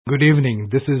Good evening.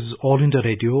 This is All India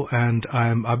Radio and I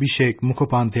am Abhishek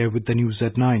Mukhopadhyay with the news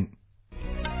at 9.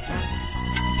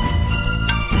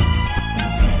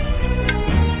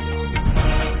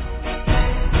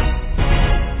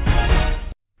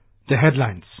 The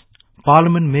headlines.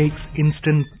 Parliament makes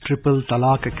instant Triple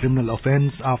Talaq a criminal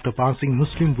offence after passing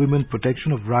Muslim Women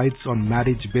Protection of Rights on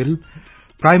Marriage Bill.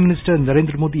 Prime Minister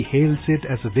Narendra Modi hails it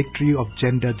as a victory of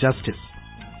gender justice.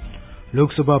 Lok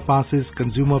Sabha passes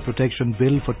Consumer Protection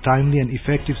Bill for timely and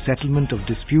effective settlement of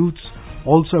disputes,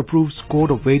 also approves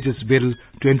Code of Wages Bill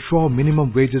to ensure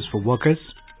minimum wages for workers.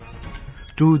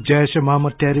 2 Jaish-e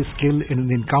Muhammad terrorists killed in an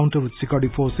encounter with security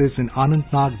forces in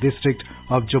Anantnag district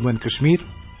of Jammu and Kashmir.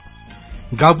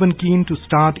 Government keen to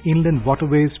start inland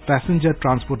waterways passenger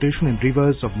transportation in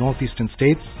rivers of northeastern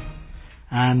states.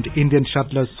 And Indian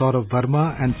shuttlers Sourabh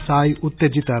Verma and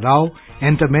Uttejitha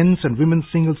enter men's and women's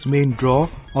singles main draw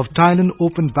of Thailand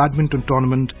Open badminton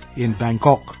tournament in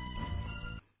Bangkok.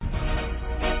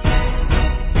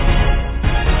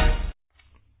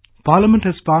 Parliament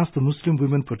has passed the Muslim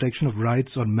Women Protection of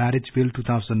Rights on Marriage Bill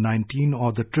 2019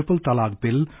 or the Triple Talaq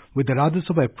Bill, with the Rajya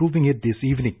Sabha approving it this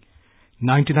evening.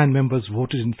 99 members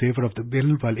voted in favour of the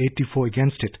bill while 84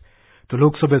 against it. The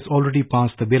Lok Sabha has already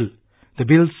passed the bill. The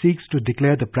bill seeks to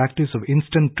declare the practice of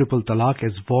instant triple talaq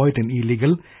as void and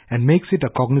illegal and makes it a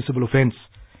cognizable offence.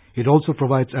 It also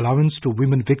provides allowance to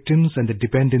women victims and their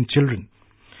dependent children.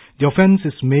 The offence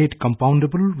is made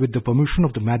compoundable with the permission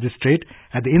of the magistrate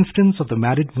at the instance of the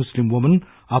married Muslim woman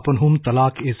upon whom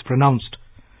talaq is pronounced.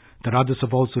 The Rajya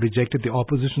Sabha also rejected the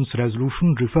opposition's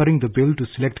resolution referring the bill to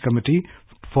Select Committee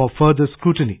for further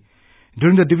scrutiny.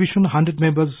 During the division, 100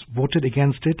 members voted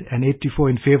against it and 84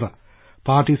 in favour.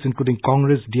 Parties including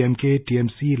Congress, DMK,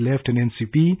 TMC, Left and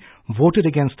NCP voted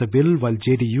against the bill while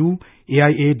JDU,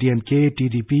 AIA, DMK,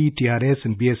 TDP, TRS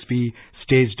and BSP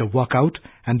staged a walkout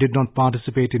and did not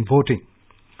participate in voting.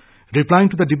 Replying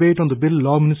to the debate on the bill,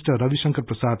 Law Minister Ravi Shankar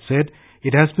Prasad said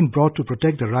it has been brought to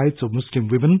protect the rights of Muslim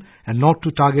women and not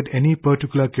to target any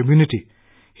particular community.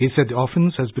 He said the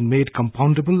offence has been made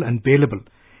compoundable and bailable.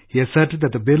 He asserted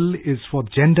that the bill is for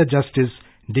gender justice,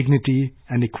 dignity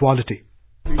and equality.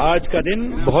 आज का दिन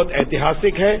बहुत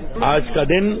ऐतिहासिक है। आज का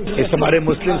दिन इस हमारे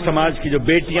मुस्लिम समाज की जो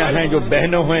बेटियां हैं, जो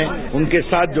बहनें हैं, उनके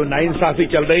साथ जो नाइंसाफी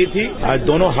चल रही थी, आज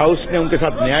दोनों हाउस ने उनके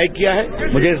साथ न्याय किया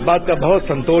है। मुझे इस बात का बहुत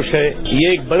संतोष है।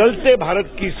 ये एक बदलते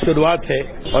भारत की शुरुआत है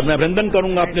और मैं अभिनंदन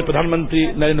करूंगा अपने प्रधानमंत्री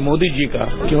नरेंद्र मोदी जी का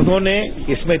कि उन्होंने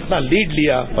इसमें इतना लीड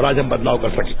लिया और आज हम बदलाव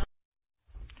कर सके।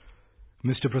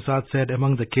 Mr. Prasad said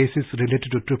among the cases related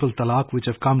to triple talaq which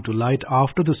have come to light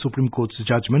after the Supreme Court's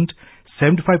judgment,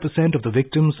 75% of the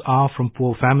victims are from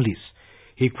poor families.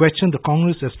 He questioned the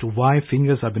Congress as to why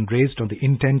fingers have been raised on the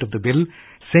intent of the bill,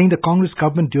 saying the Congress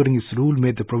government during its rule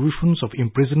made the provisions of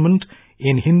imprisonment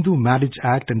in Hindu Marriage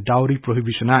Act and Dowry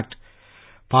Prohibition Act.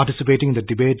 Participating in the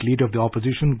debate, leader of the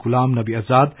opposition, Ghulam Nabi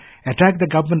Azad, attacked the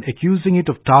government accusing it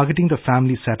of targeting the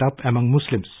family setup among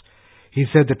Muslims. He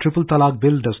said the Triple Talaq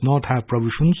Bill does not have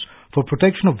provisions for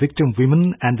protection of victim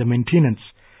women and their maintenance.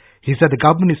 He said the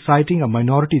government is citing a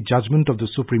minority judgment of the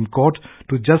Supreme Court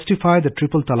to justify the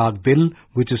Triple Talaq Bill,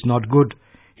 which is not good.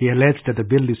 He alleged that the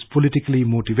bill is politically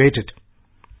motivated.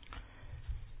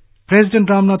 President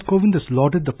Ramnath Kovind has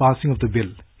lauded the passing of the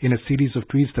bill. In a series of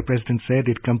tweets, the President said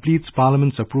it completes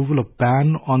Parliament's approval of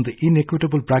ban on the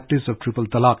inequitable practice of Triple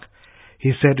Talaq.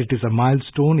 He said it is a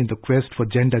milestone in the quest for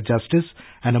gender justice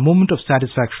and a moment of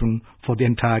satisfaction for the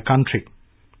entire country.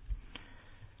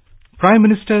 Prime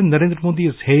Minister Narendra Modi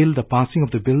has hailed the passing of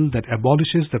the bill that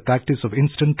abolishes the practice of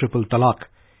instant triple talaq.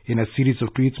 In a series of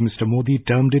tweets, Mr. Modi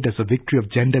termed it as a victory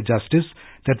of gender justice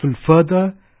that will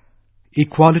further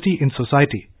equality in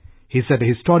society. He said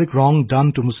a historic wrong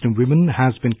done to Muslim women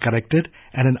has been corrected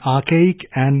and an archaic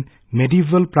and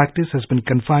medieval practice has been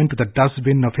confined to the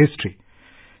dustbin of history.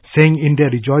 Saying India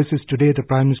rejoices today, the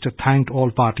Prime Minister thanked all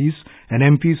parties and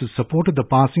MPs who supported the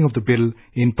passing of the bill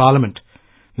in Parliament.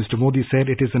 Mr. Modi said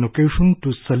it is an occasion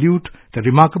to salute the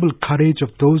remarkable courage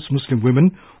of those Muslim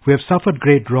women who have suffered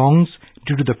great wrongs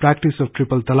due to the practice of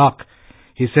triple talaq.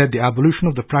 He said the abolition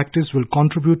of the practice will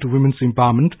contribute to women's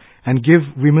empowerment and give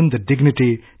women the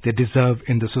dignity they deserve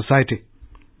in the society.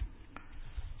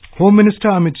 Home Minister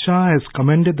Amit Shah has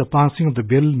commended the passing of the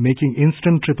bill making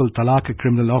instant triple talaq a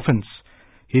criminal offence.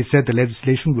 He said the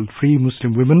legislation will free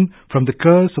Muslim women from the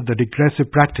curse of the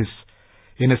regressive practice.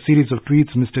 In a series of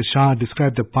tweets, Mr. Shah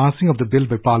described the passing of the bill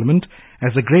by Parliament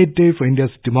as a great day for India's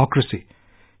democracy.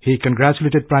 He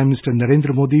congratulated Prime Minister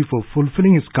Narendra Modi for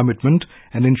fulfilling his commitment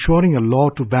and ensuring a law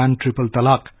to ban triple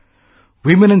talaq.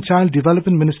 Women and Child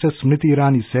Development Minister Smriti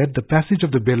Irani said the passage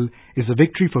of the bill is a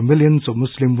victory for millions of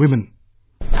Muslim women.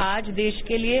 आज देश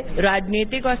के लिए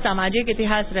राजनीतिक और सामाजिक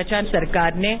इतिहास रचा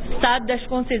सरकार ने 7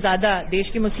 दशकों से ज्यादा देश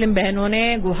की मुस्लिम बहनों ने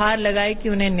गुहार लगाई कि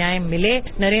उन्हें न्याय मिले।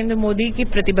 नरेंद्र मोदी की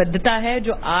प्रतिबद्धता है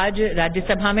जो आज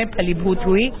राज्यसभा में फलीभूत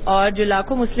हुई और जो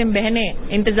लाखों मुस्लिम बहनें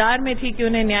इंतजार में थी कि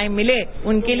उन्हें न्याय मिले,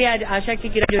 उनके लिए आज आशा की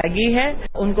किरण लगी है।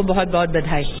 उनको बहुत बहुत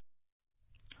बधाई।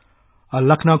 Our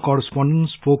Lucknow correspondent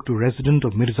spoke to resident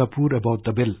of Mirzapur about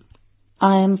the bill.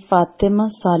 I am Fatima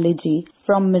Saleji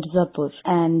from Mirzapur,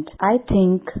 and I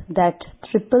think that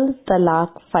Triple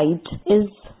Talaq fight is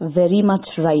very much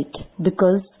right,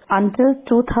 because until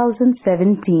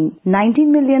 2017,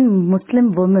 19 million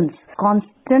Muslim women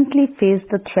constantly faced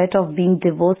the threat of being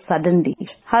divorced suddenly.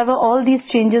 However, all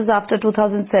these changes after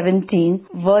 2017,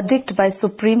 verdict by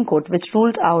Supreme Court which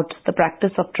ruled out the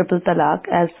practice of Triple Talaq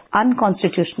as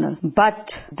unconstitutional.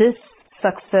 But this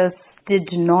success did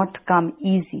not come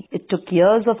easy. It took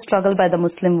years of struggle by the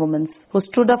Muslim women who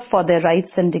stood up for their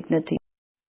rights and dignity.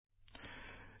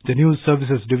 The News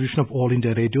Services Division of All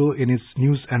India Radio, in its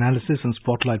News Analysis and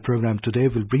Spotlight program today,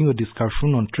 will bring you a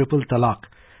discussion on Triple Talaq.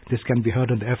 This can be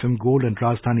heard on the FM Gold and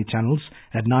Rajdhani channels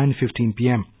at 9:15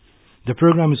 p.m. The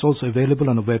program is also available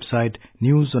on our website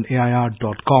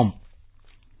newsonair.com.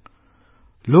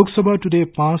 Lok Sabha today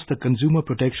passed the Consumer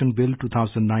Protection Bill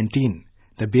 2019.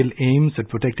 The bill aims at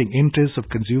protecting interests of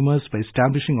consumers by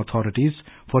establishing authorities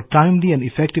for timely and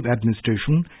effective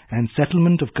administration and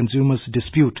settlement of consumers'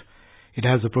 dispute. It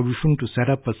has a provision to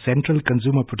set up a central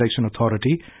consumer protection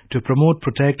authority to promote,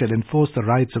 protect and enforce the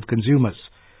rights of consumers.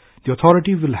 The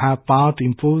authority will have power to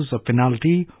impose a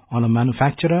penalty on a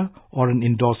manufacturer or an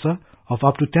endorser of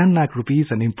up to 10 lakh rupees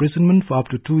and imprisonment for up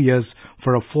to 2 years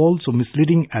for a false or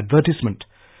misleading advertisement.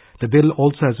 The bill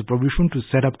also has a provision to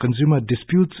set up consumer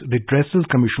disputes redressal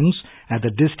commissions at the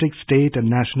district, state and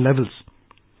national levels.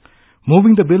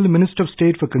 Moving the bill, Minister of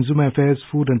State for Consumer Affairs,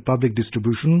 Food and Public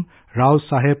Distribution, Rao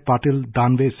Saheb Patil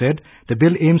Danve said the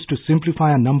bill aims to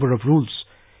simplify a number of rules.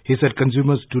 He said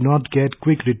consumers do not get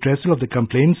quick redressal of the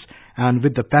complaints, and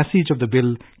with the passage of the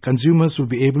bill, consumers will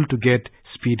be able to get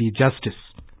speedy justice.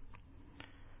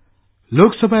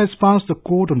 Lok Sabha has passed the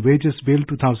Code on Wages Bill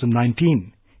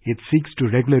 2019. It seeks to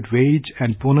regulate wage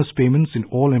and bonus payments in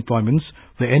all employments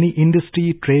where any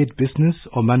industry, trade, business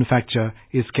or manufacture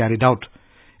is carried out.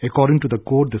 According to the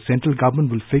code, the central government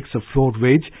will fix a floor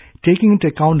wage taking into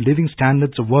account living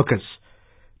standards of workers.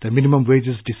 The minimum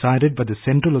wages decided by the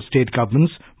central or state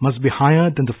governments must be higher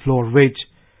than the floor wage.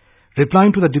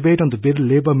 Replying to the debate on the bill,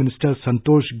 Labour Minister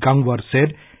Santosh Gangwar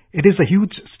said, "It is a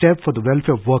huge step for the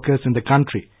welfare of workers in the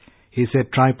country." He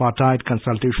said tripartite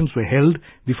consultations were held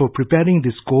before preparing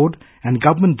this code and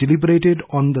government deliberated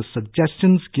on the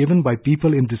suggestions given by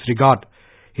people in this regard.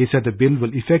 He said the bill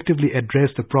will effectively address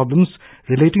the problems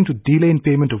relating to delay in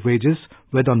payment of wages,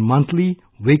 whether on monthly,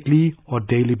 weekly or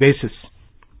daily basis.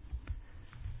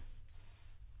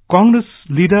 Congress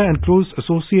leader and close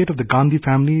associate of the Gandhi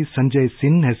family, Sanjay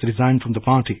Singh, has resigned from the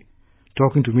party.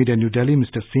 Talking to media in New Delhi,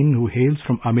 Mr. Singh, who hails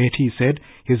from Amethi, said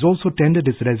he has also tendered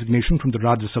his resignation from the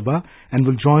Rajya Sabha and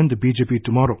will join the BJP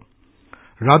tomorrow.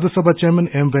 Rajya Sabha Chairman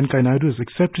M. Venkaiah Naidu has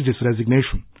accepted his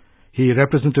resignation. He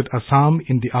represented Assam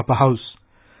in the upper house.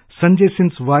 Sanjay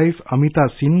Singh's wife, Amita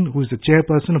Singh, who is the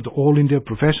chairperson of the All India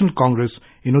Professional Congress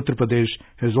in Uttar Pradesh,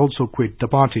 has also quit the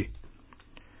party.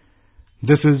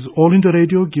 This is All India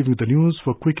Radio giving the news.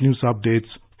 For quick news updates,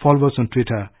 follow us on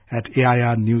Twitter at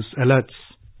AIR News Alerts.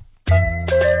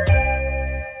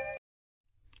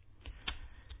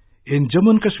 In Jammu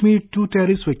and Kashmir, 2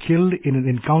 terrorists were killed in an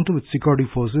encounter with security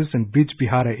forces in Bij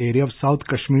Bihara area of South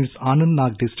Kashmir's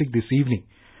Anantnag district this evening.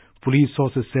 Police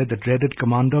sources said the dreaded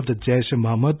commander of the Jaish-e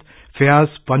Muhammad, Fayaz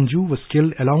Panju, was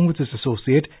killed along with his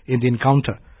associate in the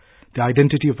encounter. The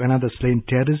identity of another slain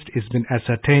terrorist has been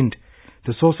ascertained.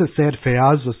 The sources said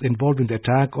Fayaz was involved in the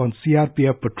attack on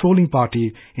CRPF patrolling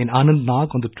party in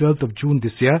Anantnag on the 12th of June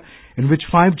this year, in which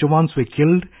 5 Jawans were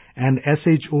killed and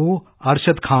SHO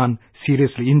Arshad Khan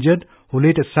seriously injured, who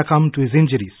later succumbed to his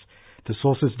injuries. The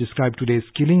sources described today's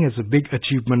killing as a big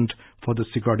achievement for the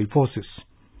security forces.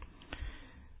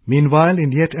 Meanwhile,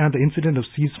 in yet another incident of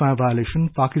ceasefire violation,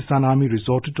 Pakistan Army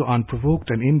resorted to unprovoked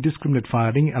and indiscriminate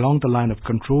firing along the line of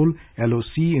control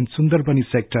LOC in Sundarbani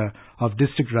sector of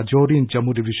District Rajouri in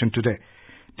Jammu Division today.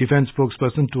 Defence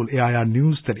spokesperson told AIR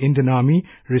News that Indian Army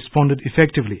responded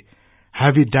effectively.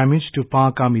 Heavy damage to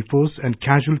Pak Army force and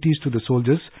casualties to the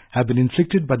soldiers have been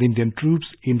inflicted by the Indian troops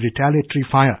in retaliatory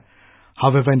fire.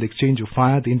 However, in the exchange of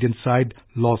fire, the Indian side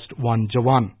lost 1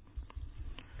 Jawan.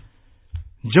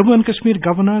 Jammu and Kashmir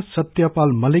Governor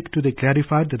Satyapal Malik today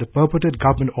clarified that the purported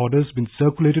government orders been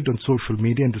circulated on social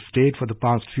media in the state for the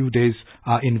past few days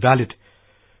are invalid.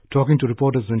 Talking to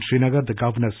reporters in Srinagar, the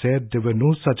governor said there were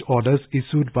no such orders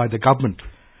issued by the government.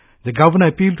 The governor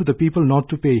appealed to the people not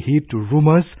to pay heed to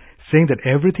rumors, saying that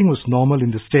everything was normal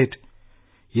in the state.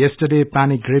 Yesterday,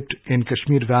 panic gripped in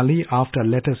Kashmir Valley after a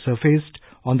letter surfaced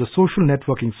on the social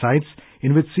networking sites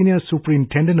in which Senior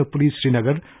Superintendent of Police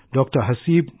Srinagar, Dr.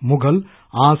 Hasib Mughal,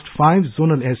 asked 5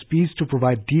 zonal SPs to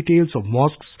provide details of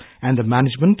mosques and the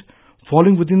management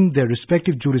falling within their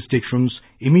respective jurisdictions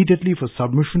immediately for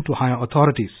submission to higher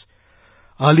authorities.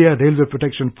 Earlier, Railway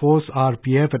Protection Force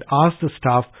RPF had asked the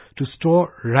staff to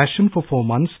store ration for 4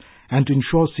 months and to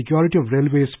ensure security of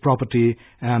railways property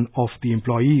and of the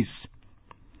employees.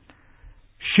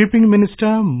 Shipping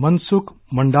Minister Mansukh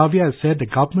Mandavia has said the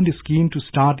government is keen to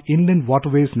start inland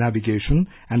waterways navigation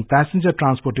and passenger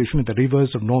transportation in the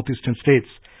rivers of northeastern states.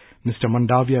 Mr.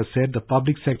 Mandavia said the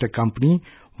public sector company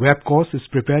Webcourse is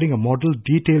preparing a model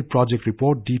detailed project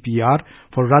report DPR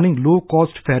for running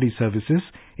low-cost ferry services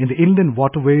in the inland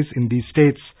waterways in these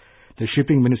states. The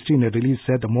Shipping Ministry in a release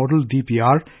said the model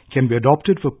DPR can be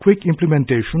adopted for quick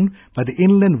implementation by the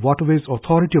Inland Waterways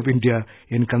Authority of India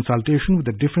in consultation with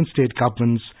the different state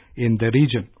governments in the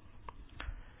region.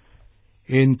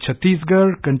 In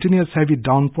Chhattisgarh, continuous heavy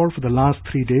downpour for the last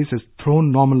 3 days has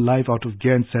thrown normal life out of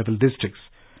gear in several districts.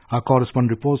 Our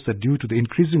correspondent reports that due to the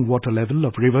increasing water level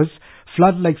of rivers,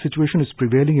 flood-like situation is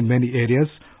prevailing in many areas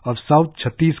of South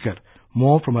Chhattisgarh.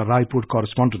 More from a Raipur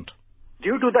correspondent.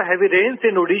 Due to the heavy rains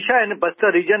in Odisha and Bastar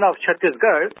region of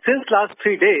Chhattisgarh, since last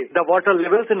 3 days, the water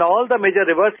levels in all the major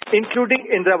rivers, including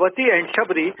Indravati and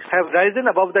Shabri, have risen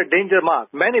above the danger mark.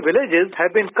 Many villages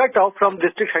have been cut off from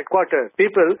district headquarters.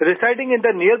 People residing in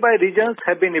the nearby regions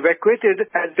have been evacuated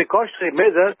as precautionary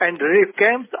measures, and relief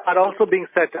camps are also being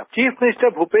set up. Chief Minister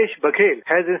Bhupesh Baghel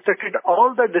has instructed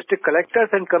all the district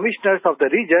collectors and commissioners of the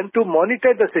region to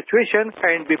monitor the situation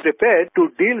and be prepared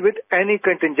to deal with any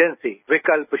contingency.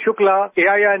 Vikalp Shukla,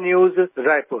 AIR News,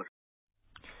 Raipur.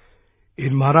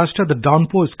 In Maharashtra, the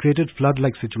downpour has created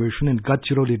flood-like situation in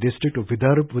Gadchiroli district of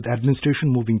Vidarbha, with administration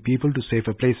moving people to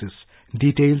safer places.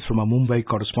 Details from our Mumbai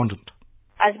correspondent.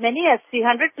 As many as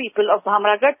 300 people of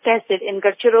Bhamragarh Tehsil in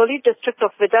Gadchiroli district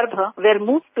of Vidarbha were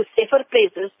moved to safer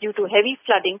places due to heavy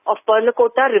flooding of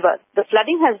Perlakota river. The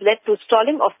flooding has led to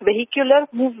stalling of vehicular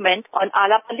movement on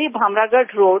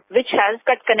Alapalli-Bhamragarh road, which has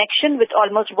cut connection with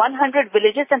almost 100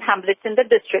 villages and hamlets in the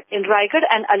district. In Raigad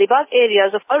and Alibag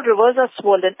areas, all rivers are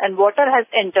swollen and water has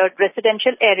entered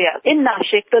residential areas. In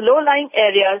Nashik, the low-lying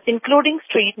areas, including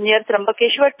streets near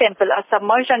Trambakeshwar temple, are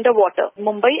submerged underwater.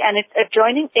 Mumbai and its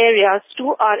adjoining areas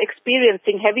too are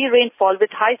experiencing heavy rainfall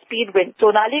with high-speed wind.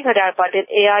 Sonali Ghadar Patil,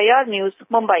 AIR News,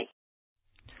 Mumbai.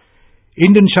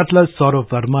 Indian shuttlers Sourabh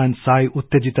Verma and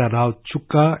Uttejitha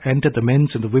Chukka entered the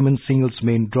men's and the women's singles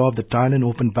main draw of the Thailand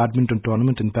Open badminton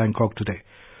tournament in Bangkok today.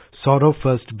 Sourabh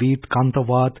first beat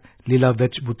Kantawat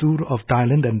Lilavechbutur of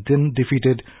Thailand and then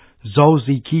defeated Zhou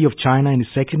Ziki of China in his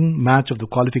second match of the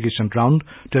qualification round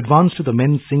to advance to the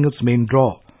men's singles main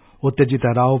draw.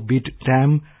 Uttejitha Rao beat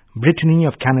Tam Brittany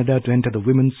of Canada to enter the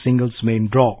women's singles main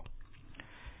draw.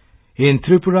 In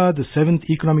Tripura, the 7th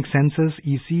Economic Census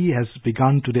EC has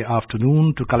begun today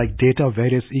afternoon to collect data of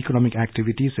various economic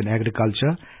activities in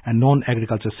agriculture and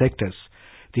non-agriculture sectors.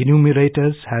 The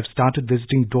enumerators have started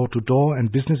visiting door-to-door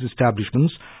and business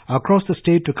establishments across the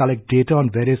state to collect data on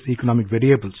various economic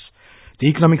variables. The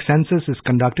Economic Census is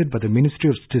conducted by the Ministry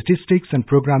of Statistics and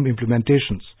Program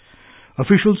Implementations.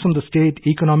 Officials from the State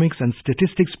Economics and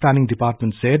Statistics Planning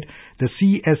Department said the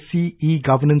CSC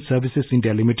E-Governance Services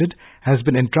India Limited has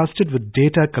been entrusted with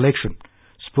data collection.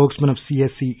 Spokesman of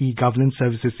CSC E-Governance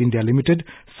Services India Limited,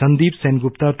 Sandeep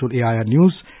Sengupta, told AIR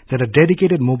News that a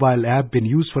dedicated mobile app been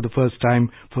used for the first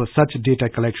time for such data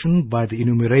collection by the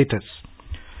enumerators.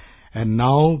 And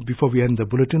now, before we end the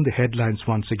bulletin, the headlines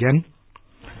once again.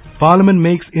 Parliament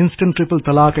makes instant Triple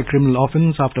Talaq a criminal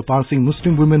offence after passing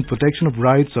Muslim Women Protection of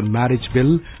Rights on Marriage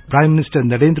Bill. Prime Minister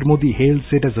Narendra Modi hails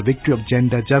it as a victory of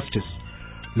gender justice.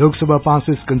 Lok Sabha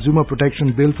passes Consumer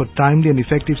Protection Bill for timely and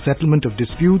effective settlement of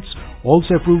disputes.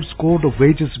 Also approves Code of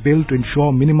Wages Bill to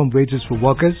ensure minimum wages for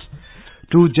workers.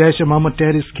 2 Jaish-e Muhammad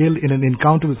terrorists killed in an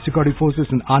encounter with security forces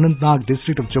in Anantnag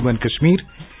district of Jammu and Kashmir.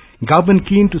 Government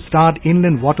keen to start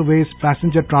inland waterways,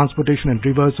 passenger transportation and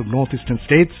rivers of northeastern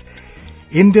states.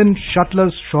 Indian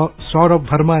shuttlers Sourabh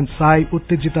Verma and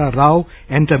Uttejitha Rao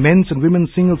enter men's and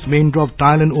women's singles main draw of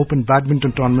Thailand Open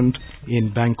badminton tournament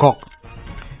in Bangkok.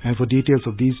 And for details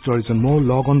of these stories and more,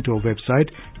 log on to our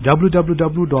website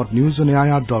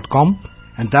www.newsonair.com.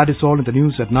 And that is all in the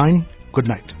news at 9. Good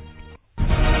night.